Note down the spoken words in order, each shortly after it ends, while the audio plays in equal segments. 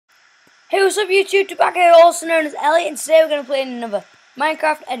Hey, what's up YouTube? Tobacco, also known as Elliot, and today we're going to play another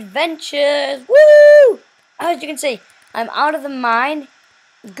Minecraft Adventures. Woo! As you can see, I'm out of the mine.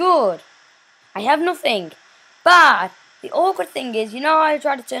 Good. I have nothing. But the awkward thing is, I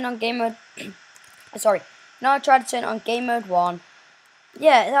tried to turn on game mode... Sorry. I tried to turn on game mode 1.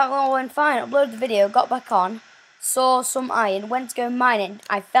 Yeah, that all went fine. Uploaded the video, got back on, saw some iron, went to go mine it,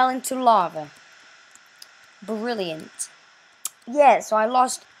 I fell into lava. Brilliant. Yeah, so I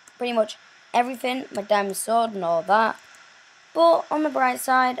lost pretty much everything, my diamond sword and all that. But on the bright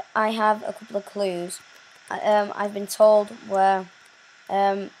side, I have a couple of clues. I've been told where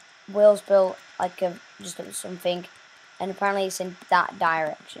Will's built like just something, and apparently it's in that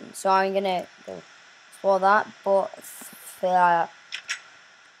direction. So I'm gonna go for that. But I've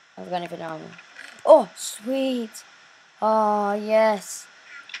got anything on. Oh, sweet! Oh yes,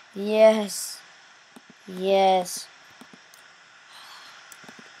 yes, yes.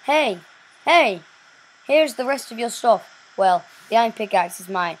 Hey, hey! Here's the rest of your stuff. Well, the iron pickaxe is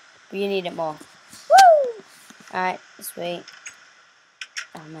mine, but you need it more. Woo! Alright, sweet.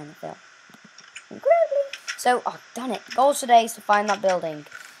 Oh man, I fell. Incredibly. So, oh darn it. Goal today is to find that building.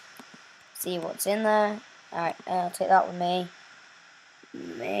 See what's in there. Alright, I'll take that with me.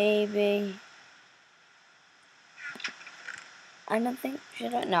 Maybe. I don't think,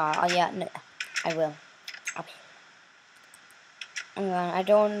 should I? No, yeah, no, I will. Okay. Hang on, I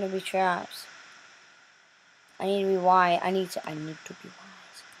don't want to be trapped. I need to be wise. I need to be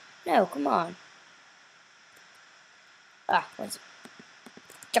wise. No, come on. Ah, what's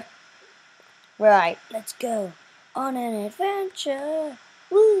it? Right, let's go on an adventure.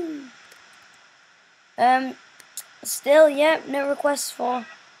 Woo! Still, yeah, no requests for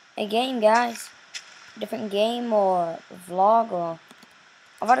a game, guys. Different game or vlog, or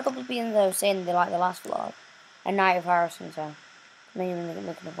I've had a couple of people though saying they like the last vlog, a night of Harrison, so maybe we can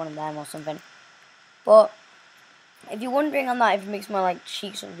look at one of them or something. But if you're wondering on that, if it makes my like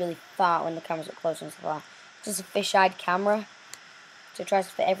cheeks look really fat when the camera's up close and stuff like that, it's just a fish-eyed camera, so it tries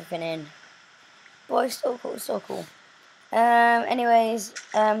to fit everything in. But it's still cool. It's still cool. Anyways,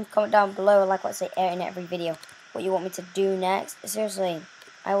 comment down below, like I say in every video, what you want me to do next. Seriously,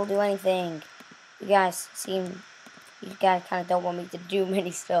 I will do anything. You guys kind of don't want me to do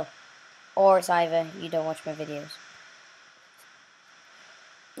many stuff, or it's either you don't watch my videos.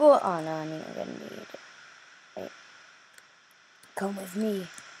 But oh no, I'm gonna need it. Wait. Come with me.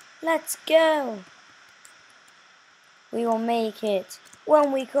 Let's go. We will make it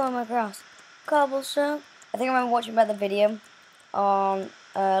when we come across cobblestone. I think I remember watching about the video on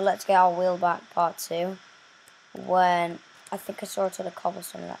Let's Get Our Wheel Back Part 2 when I think I saw it to the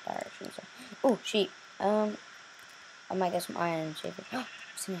cobblestone in that direction. So, oh, sheep. I might get some iron and sheep. Oh,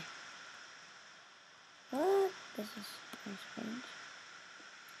 what's in here? What? This is strange.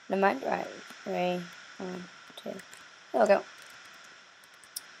 Never mind. Right. 3, 1, 2. There we go.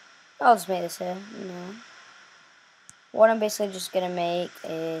 I'll just make this here. No. What I'm basically just gonna make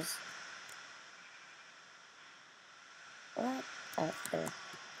is what? Oh, there.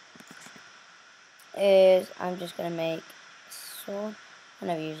 Is I'm just gonna make a sword. I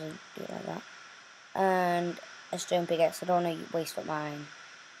never usually do it like that. And a stone pickaxe. I don't want to waste up mine.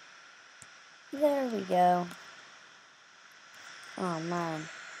 There we go. Oh man,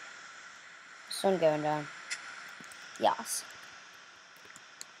 sun going down. Yes.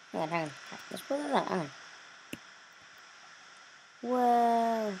 Hang on. Let's put that on.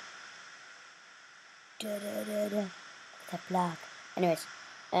 Whoa. The block. Anyways,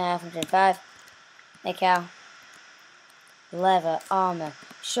 from 5. Hey cow. Leather armor.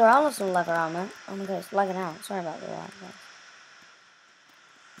 Sure, I'll have some leather armor. Oh my god, it's lagging out. Sorry about the lag.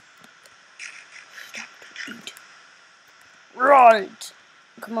 Right.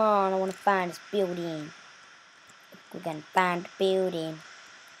 Come on, I want to find this building. We're gonna find the building.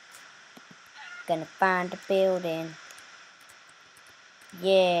 Gonna find the building.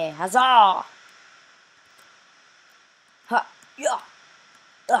 Yeah, huzzah! Ha, yeah.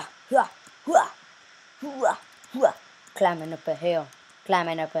 Yeah. Climbing up a hill.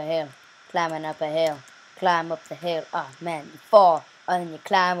 Climbing up a hill. Climbing up a hill. Climb up the hill. Oh man, you fall and then you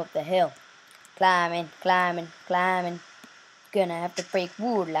climb up the hill. Climbing. Gonna have to break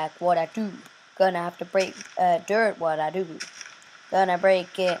wood like what I do. Gonna have to break dirt what I do. Gonna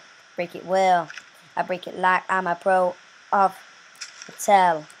break it well. I break it like I'm a pro of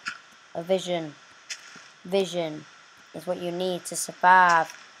tell. A vision. Vision is what you need to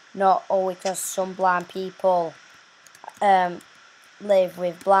survive. Not always just some blind people live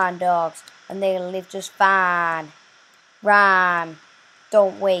with blind dogs and they live just fine. Rhyme.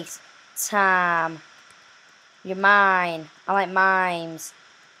 Don't waste time. You're mine. I like mimes.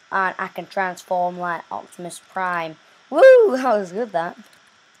 and I can transform like Optimus Prime. Woo! That was good, that.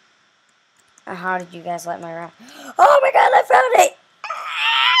 And how did you guys like my rap? Oh my god, I found it!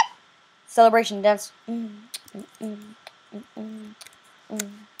 Celebration dance.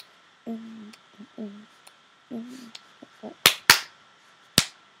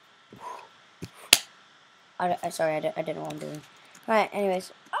 Sorry, I didn't know what I'm doing. Right,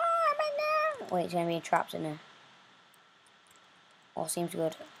 anyways. Oh my god! Wait, it's gonna be trapped in there. All seems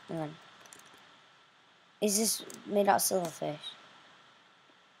good. Hang on. Is this made out of silverfish?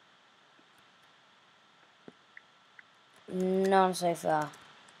 None so far.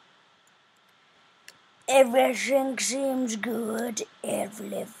 Everything seems good.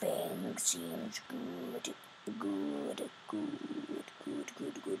 Everything seems good. Good.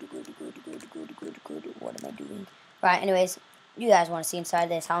 What am I doing? Right, anyways, you guys want to see inside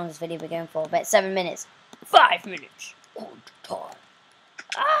this. How long is this video been going for? About 7 minutes. 5 minutes. Good time.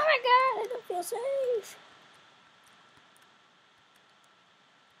 Oh my god, I don't feel safe.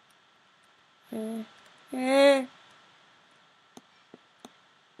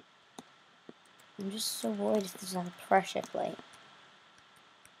 I'm just so worried if there's like a pressure plate.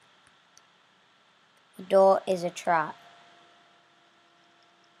 The door is a trap.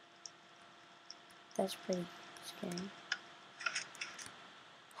 That's pretty scary. Oh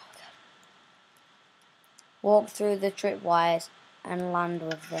my god. Walk through the tripwires and land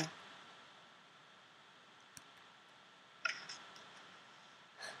with the...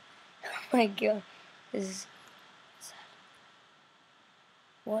 Oh my god. This is sad.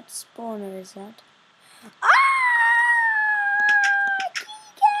 What spawner is that? Ah! Kitty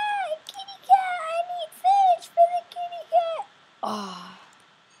cat! Kitty cat! I need fish for the kitty cat! Oh.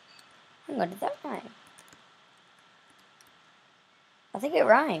 Hang on, did that rhyme? I think it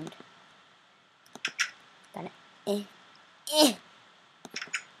rhymed. Damn it.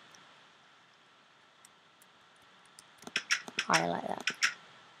 I like that.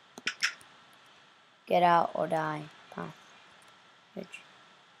 Get out or die. Path.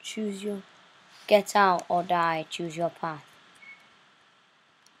 Choose your... Get out or die. Choose your path.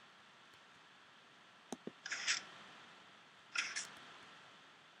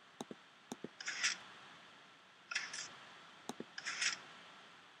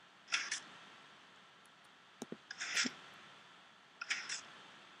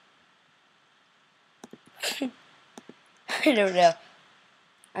 I don't know.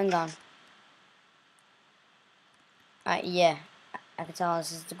 Hang on. Yeah. I can tell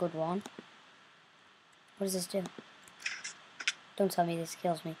this is the good one. What does this do? Don't tell me this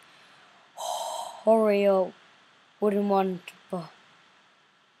kills me. Hurry up. Wouldn't want to... Oh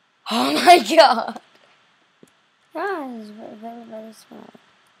my god! Ah, this is very, very smart.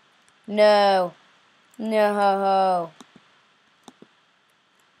 No. No.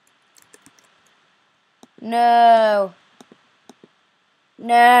 No.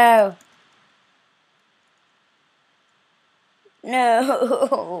 No.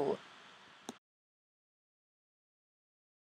 No.